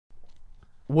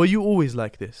were you always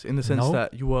like this, in the sense No.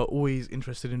 that you were always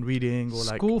interested in reading, or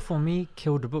like? School for me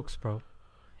killed books, bro.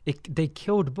 They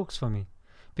killed books for me,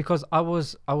 because I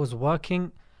was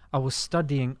working, I was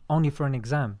studying only for an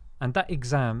exam, and that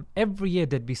exam every year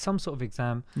there'd be some sort of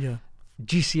exam, Yeah.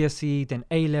 GCSE, then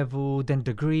A level, then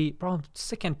degree. Bro, I'm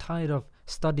sick and tired of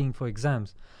studying for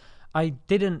exams. I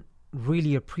didn't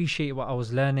really appreciate what I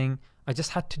was learning. I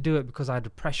just had to do it because I had the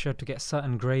pressure to get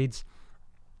certain grades.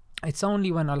 It's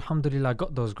only when, alhamdulillah, I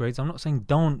got those grades. I'm not saying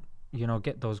don't,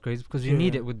 get those grades, because you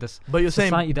need it with this But you're saying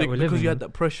society that we're living because you in. had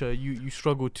that pressure, you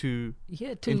struggled to. To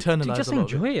internalize just a lot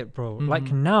of it. enjoy it, bro. Mhm.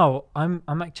 Like now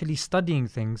I'm actually studying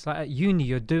things. Like at uni,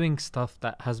 you're doing stuff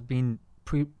that has been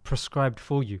prescribed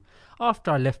for you.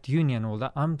 After I left uni and all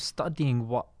that, I'm studying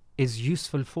what is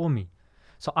useful for me.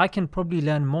 So I can probably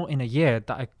learn more in a year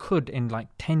that I could in like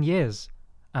 10 years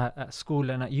at school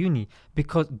and at uni,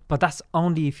 but that's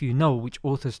only if you know which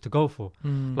authors to go for.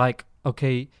 Like,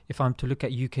 okay, if I'm to look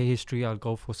at UK history, I'll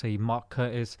go for, say, Mark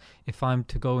Curtis. If I'm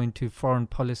to go into foreign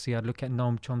policy, I'd look at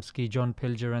Noam Chomsky, John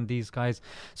Pilger, and these guys.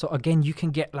 So again, you can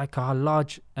get like a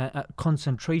large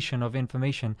concentration of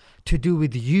information to do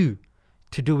with you,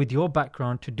 to do with your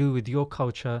background, to do with your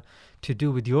culture, to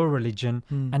do with your religion,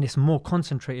 and it's more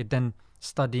concentrated than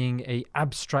studying a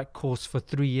abstract course for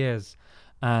 3 years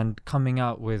and coming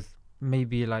out with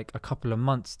maybe like a couple of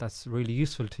months that's really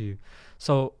useful to you.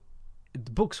 So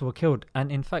the books were killed,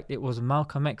 and in fact it was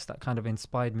Malcolm X that kind of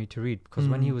inspired me to read, because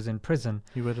when he was in prison,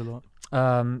 You read a lot.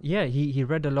 he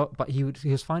read a lot, but he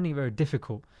was finding it very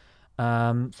difficult.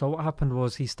 So what happened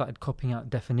was he started copying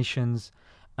out definitions,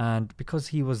 and because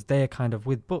he was there kind of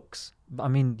with books, I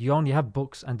mean, you only have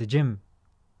books and the gym,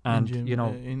 and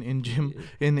in gym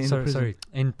in prison.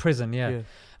 in prison, yeah.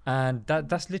 And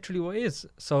that's literally what it is.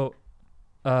 So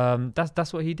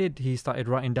that's what he did. He started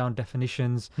writing down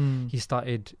definitions. He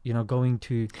started going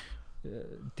to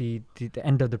the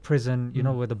end of the prison,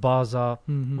 where the bars are.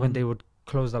 When they would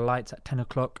close the lights at 10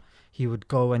 o'clock, he would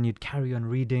go and he'd carry on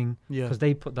reading, because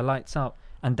they put the lights out.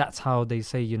 And that's how they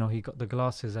say, he got the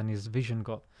glasses and his vision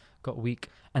got weak.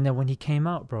 And then when he came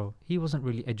out, bro, he wasn't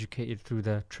really educated through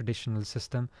the traditional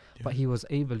system, but he was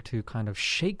able to kind of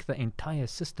shake the entire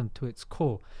system to its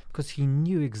core, because he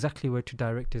knew exactly where to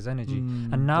direct his energy.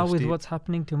 And now with what's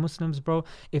happening to Muslims, bro,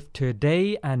 if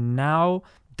today and now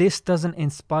this doesn't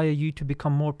inspire you to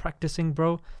become more practicing,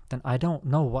 bro, then I don't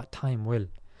know what time will.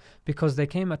 Because there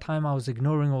came a time I was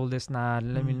ignoring all this.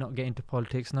 Let me not get into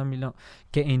politics. Let me not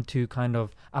get into kind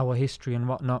of our history and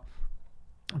whatnot.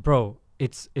 Bro,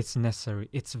 it's necessary.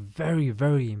 It's very,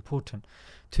 very important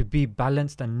to be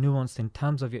balanced and nuanced in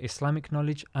terms of your Islamic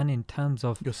knowledge and in terms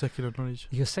of your secular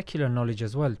knowledge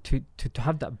as well, to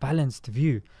have that balanced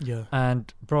view.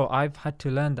 And bro, I've had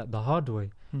to learn that the hard way.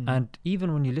 And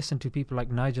even when you listen to people like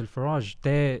Nigel Farage,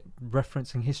 they're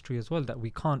referencing history as well, that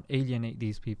we can't alienate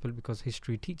these people because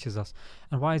history teaches us.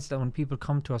 And why is that when people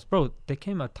come to us, bro, there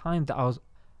came a time that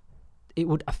it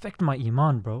would affect my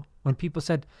iman, bro, when people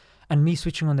said, and me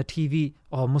switching on the TV,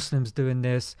 oh, Muslims doing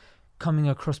this, coming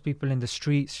across people in the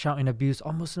streets shouting abuse,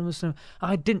 oh, Muslim,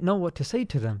 I didn't know what to say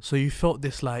to them. So you felt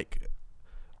this, like,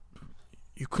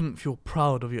 you couldn't feel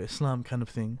proud of your Islam kind of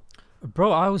thing?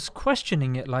 Bro, I was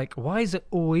questioning it, like, why is it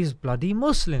always bloody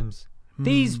Muslims?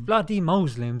 These bloody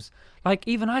Muslims. Like,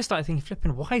 even I started thinking,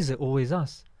 flipping, why is it always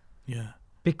us?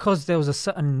 Because there was a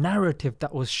certain narrative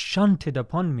that was shunted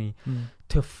upon me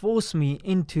to force me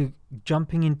into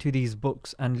jumping into these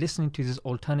books and listening to these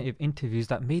alternative interviews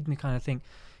that made me kind of think,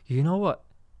 you know what?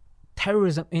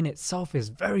 Terrorism in itself is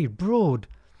very broad.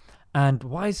 And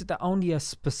why is it that only a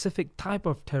specific type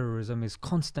of terrorism is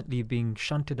constantly being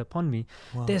shunted upon me?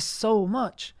 Wow. There's so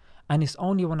much. And it's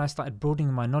only when I started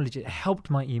broadening my knowledge, it helped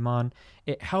my iman,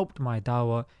 it helped my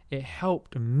dawah, it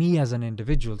helped me as an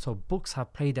individual. So books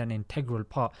have played an integral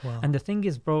part. Wow. And the thing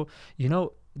is, bro,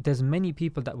 there's many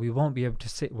people that we won't be able to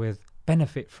sit with,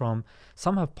 benefit from.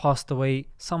 Some have passed away,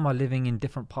 some are living in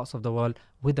different parts of the world.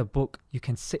 With a book, you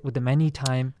can sit with them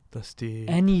anytime,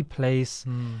 any place.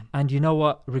 And you know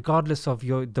what, regardless of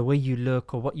the way you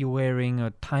look or what you're wearing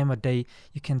or time of day,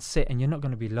 you can sit and you're not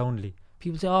going to be lonely.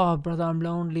 People say, oh brother, I'm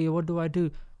lonely, what do I do?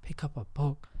 Pick up a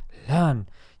book, learn.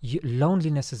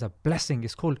 Loneliness is a blessing.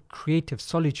 It's called creative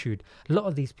solitude. A lot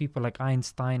of these people like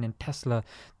Einstein and Tesla,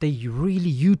 they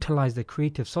really utilize the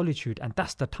creative solitude, and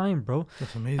that's the time, bro.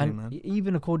 That's amazing, and man.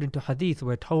 Even according to hadith,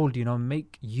 we're told,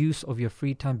 make use of your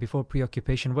free time before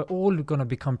preoccupation. We're all going to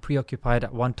become preoccupied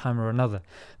at one time or another.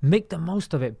 Make the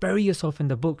most of it. Bury yourself in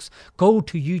the books. Go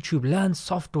to YouTube, learn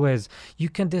softwares.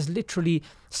 There's literally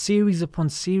series upon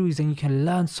series, and you can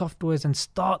learn softwares and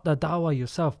start the dawah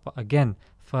yourself. But again,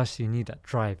 first you need that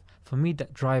drive. for me,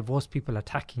 that drive was people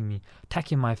attacking me,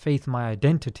 attacking my faith, my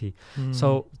identity.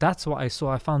 So that's what I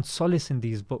saw. I found solace in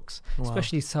these books,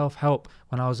 especially self-help.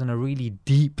 When I was in a really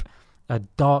deep, a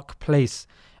dark place,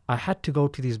 I had to go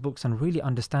to these books and really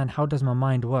understand, how does my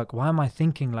mind work? Why am I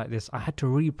thinking like this? I had to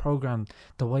reprogram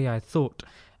the way I thought.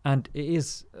 And it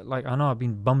is like, I know I've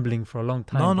been bumbling for a long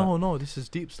time. No, this is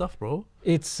deep stuff, bro.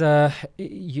 It's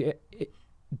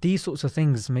these sorts of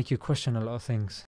things make you question a lot of things.